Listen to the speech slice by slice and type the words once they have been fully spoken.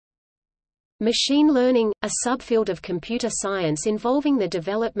Machine learning, a subfield of computer science involving the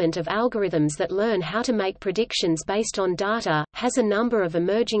development of algorithms that learn how to make predictions based on data, has a number of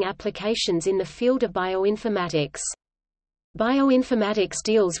emerging applications in the field of bioinformatics. Bioinformatics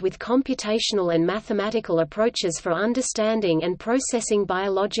deals with computational and mathematical approaches for understanding and processing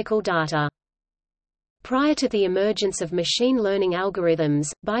biological data. Prior to the emergence of machine learning algorithms,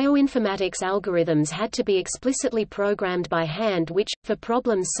 bioinformatics algorithms had to be explicitly programmed by hand, which, for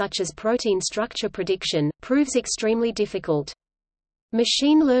problems such as protein structure prediction, proves extremely difficult.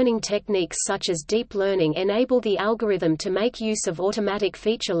 Machine learning techniques such as deep learning enable the algorithm to make use of automatic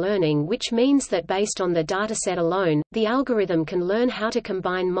feature learning, which means that based on the dataset alone, the algorithm can learn how to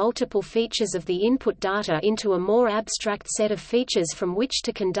combine multiple features of the input data into a more abstract set of features from which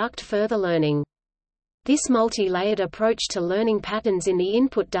to conduct further learning. This multi-layered approach to learning patterns in the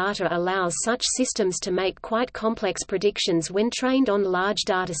input data allows such systems to make quite complex predictions when trained on large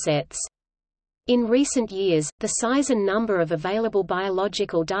datasets. In recent years, the size and number of available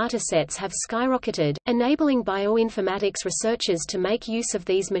biological datasets have skyrocketed, enabling bioinformatics researchers to make use of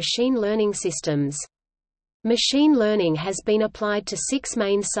these machine learning systems. Machine learning has been applied to 6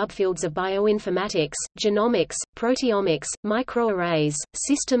 main subfields of bioinformatics: genomics, proteomics, microarrays,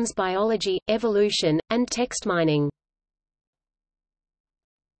 systems biology, evolution, and text mining.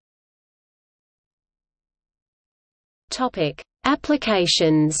 Topic: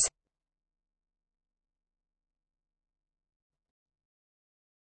 Applications.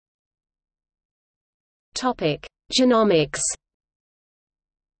 Topic: Genomics.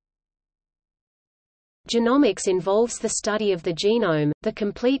 Genomics involves the study of the genome, the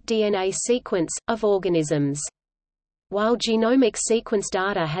complete DNA sequence, of organisms. While genomic sequence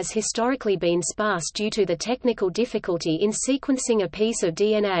data has historically been sparse due to the technical difficulty in sequencing a piece of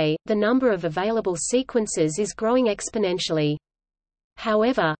DNA, the number of available sequences is growing exponentially.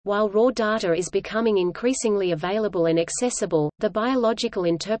 However, while raw data is becoming increasingly available and accessible, the biological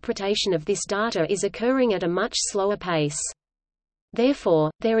interpretation of this data is occurring at a much slower pace. Therefore,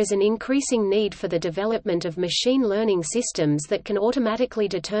 there is an increasing need for the development of machine learning systems that can automatically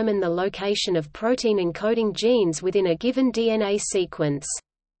determine the location of protein-encoding genes within a given DNA sequence.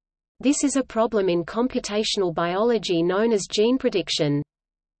 This is a problem in computational biology known as gene prediction.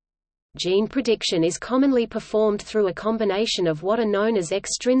 Gene prediction is commonly performed through a combination of what are known as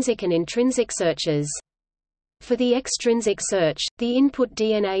extrinsic and intrinsic searches. For the extrinsic search, the input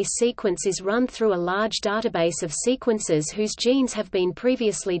DNA sequence is run through a large database of sequences whose genes have been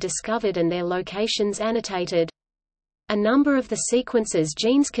previously discovered and their locations annotated. A number of the sequence's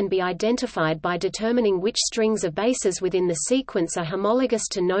genes can be identified by determining which strings of bases within the sequence are homologous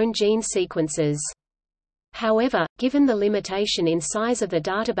to known gene sequences. However, given the limitation in size of the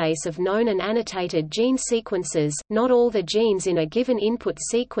database of known and annotated gene sequences, not all the genes in a given input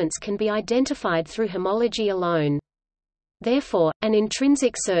sequence can be identified through homology alone. Therefore, an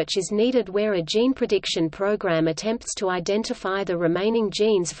intrinsic search is needed where a gene prediction program attempts to identify the remaining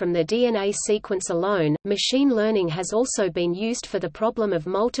genes from the DNA sequence alone. Machine learning has also been used for the problem of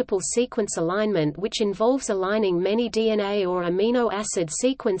multiple sequence alignment, which involves aligning many DNA or amino acid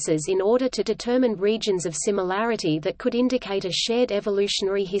sequences in order to determine regions of similarity that could indicate a shared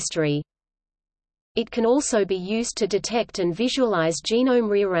evolutionary history. It can also be used to detect and visualize genome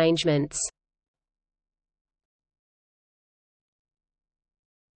rearrangements.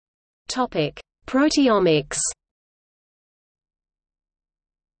 Proteomics.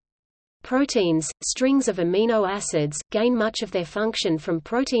 Proteins, strings of amino acids, gain much of their function from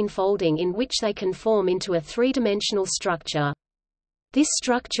protein folding, in which they can form into a three-dimensional structure. This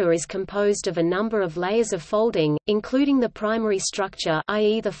structure is composed of a number of layers of folding, including the primary structure,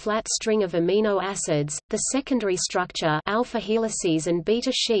 i.e. the flat string of amino acids, the secondary structure, alpha helices and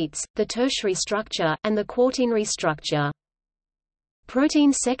beta sheets, the tertiary structure, and the quaternary structure.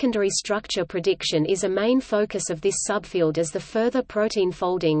 Protein secondary structure prediction is a main focus of this subfield, as the further protein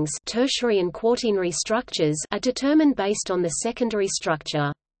foldings, tertiary and quaternary structures, are determined based on the secondary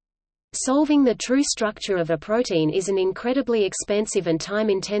structure. Solving the true structure of a protein is an incredibly expensive and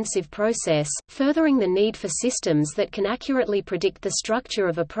time-intensive process, furthering the need for systems that can accurately predict the structure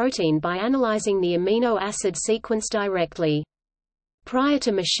of a protein by analyzing the amino acid sequence directly. Prior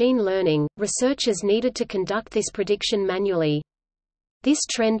to machine learning, researchers needed to conduct this prediction manually. This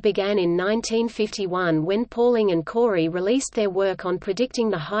trend began in 1951 when Pauling and Corey released their work on predicting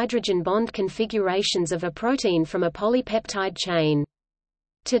the hydrogen bond configurations of a protein from a polypeptide chain.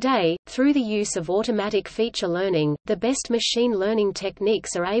 Today, through the use of automatic feature learning, the best machine learning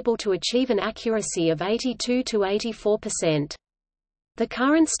techniques are able to achieve an accuracy of 82 to 84%. The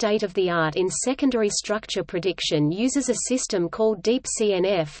current state-of-the-art in secondary structure prediction uses a system called Deep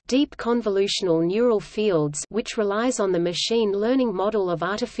CNF, Deep Convolutional Neural Fields, which relies on the machine learning model of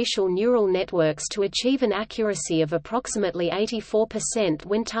artificial neural networks to achieve an accuracy of approximately 84%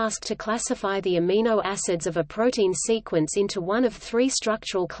 when tasked to classify the amino acids of a protein sequence into one of three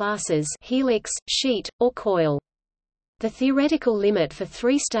structural classes: helix, sheet, or coil. The theoretical limit for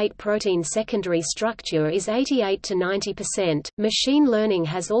three-state protein secondary structure is 88 to 90%. Machine learning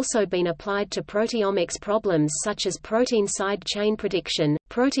has also been applied to proteomics problems such as protein side chain prediction,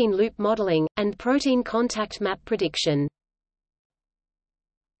 protein loop modeling, and protein contact map prediction.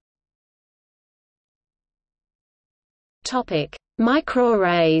 Topic: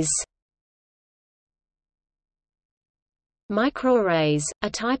 Microarrays. Microarrays, a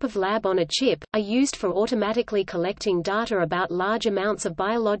type of lab-on-a-chip, are used for automatically collecting data about large amounts of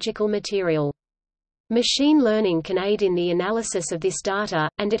biological material. Machine learning can aid in the analysis of this data,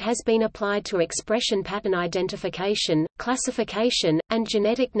 and it has been applied to expression pattern identification, classification, and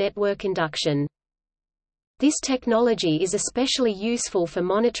genetic network induction. This technology is especially useful for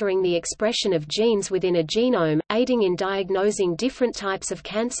monitoring the expression of genes within a genome, aiding in diagnosing different types of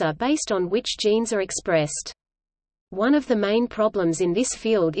cancer based on which genes are expressed. One of the main problems in this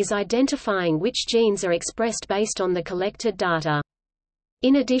field is identifying which genes are expressed based on the collected data.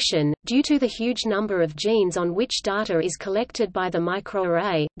 In addition, due to the huge number of genes on which data is collected by the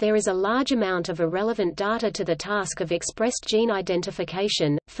microarray, there is a large amount of irrelevant data to the task of expressed gene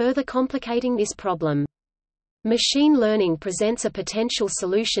identification, further complicating this problem. Machine learning presents a potential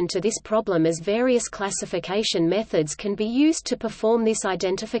solution to this problem as various classification methods can be used to perform this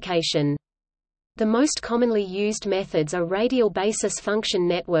identification. The most commonly used methods are radial basis function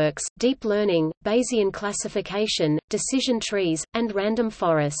networks, deep learning, Bayesian classification, decision trees, and random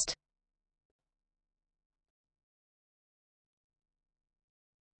forest.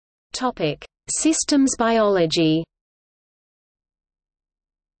 Topic: Systems biology.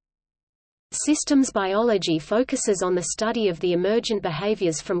 Systems biology focuses on the study of the emergent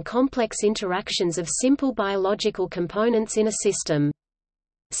behaviors from complex interactions of simple biological components in a system.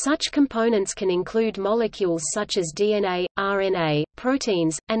 Such components can include molecules such as DNA, RNA,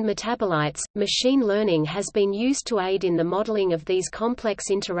 proteins, and metabolites. Machine learning has been used to aid in the modeling of these complex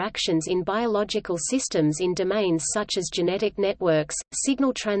interactions in biological systems in domains such as genetic networks,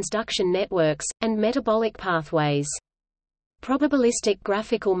 signal transduction networks, and metabolic pathways. Probabilistic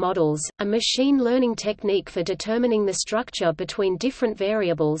graphical models, a machine learning technique for determining the structure between different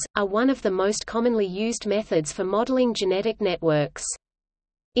variables, are one of the most commonly used methods for modeling genetic networks.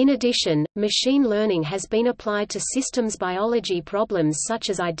 In addition, machine learning has been applied to systems biology problems such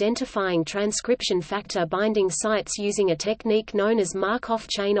as identifying transcription factor binding sites using a technique known as Markov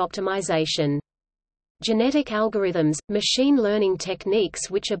chain optimization. Genetic algorithms, machine learning techniques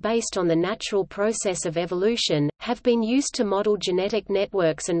which are based on the natural process of evolution, have been used to model genetic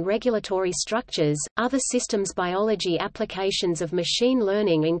networks and regulatory structures. Other systems biology applications of machine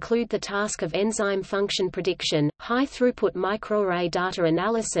learning include the task of enzyme function prediction, high-throughput microarray data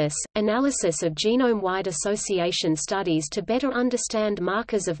analysis, analysis of genome-wide association studies to better understand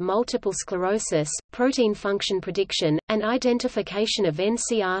markers of multiple sclerosis, protein function prediction, and identification of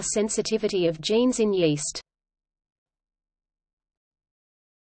NCR sensitivity of genes in yeast.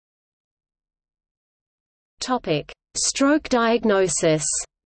 Topic: Stroke diagnosis.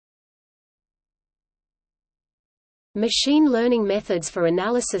 Machine learning methods for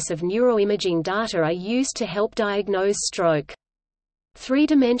analysis of neuroimaging data are used to help diagnose stroke.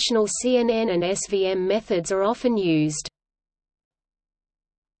 Three-dimensional CNN and SVM methods are often used.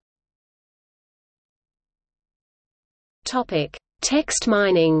 Topic: Text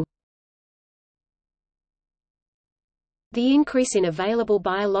mining. The increase in available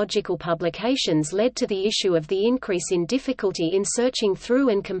biological publications led to the issue of the increase in difficulty in searching through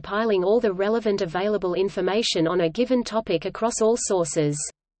and compiling all the relevant available information on a given topic across all sources.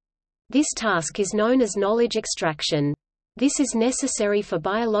 This task is known as knowledge extraction. This is necessary for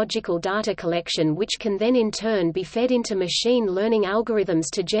biological data collection, which can then in turn be fed into machine learning algorithms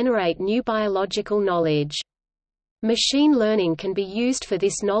to generate new biological knowledge. Machine learning can be used for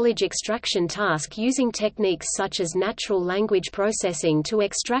this knowledge extraction task using techniques such as natural language processing to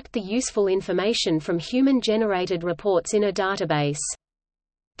extract the useful information from human-generated reports in a database.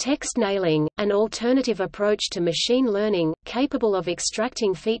 Text nailing, an alternative approach to machine learning, capable of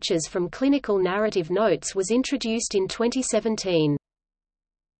extracting features from clinical narrative notes, was introduced in 2017.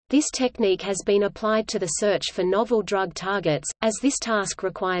 This technique has been applied to the search for novel drug targets, as this task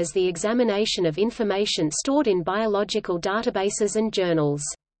requires the examination of information stored in biological databases and journals.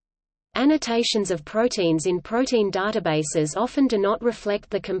 Annotations of proteins in protein databases often do not reflect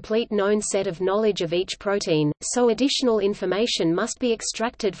the complete known set of knowledge of each protein, so additional information must be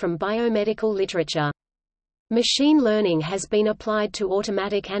extracted from biomedical literature. Machine learning has been applied to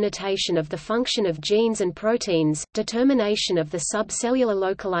automatic annotation of the function of genes and proteins, determination of the subcellular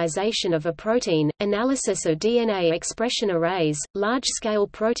localization of a protein, analysis of DNA expression arrays, large-scale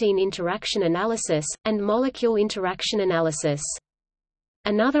protein interaction analysis, and molecule interaction analysis.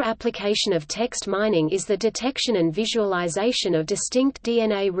 Another application of text mining is the detection and visualization of distinct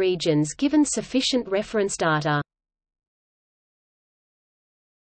DNA regions given sufficient reference data.